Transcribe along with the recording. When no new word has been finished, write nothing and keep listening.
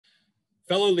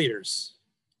Fellow leaders,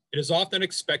 it is often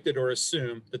expected or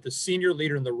assumed that the senior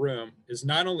leader in the room is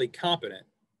not only competent,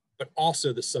 but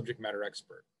also the subject matter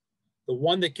expert, the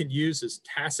one that can use his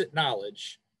tacit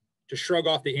knowledge to shrug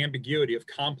off the ambiguity of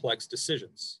complex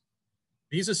decisions.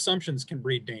 These assumptions can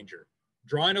breed danger,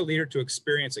 drawing a leader to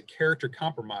experience a character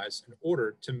compromise in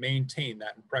order to maintain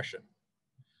that impression.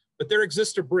 But there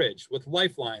exists a bridge with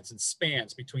lifelines and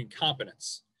spans between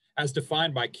competence, as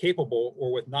defined by capable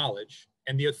or with knowledge,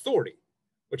 and the authority,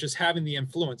 which is having the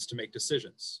influence to make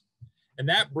decisions. And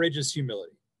that bridge is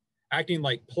humility, acting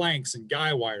like planks and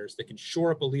guy wires that can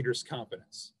shore up a leader's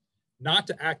confidence, not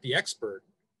to act the expert,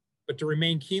 but to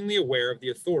remain keenly aware of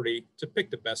the authority to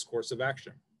pick the best course of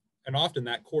action. And often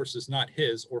that course is not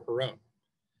his or her own.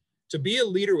 To be a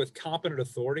leader with competent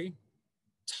authority,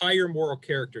 tie your moral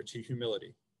character to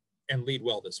humility and lead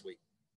well this week.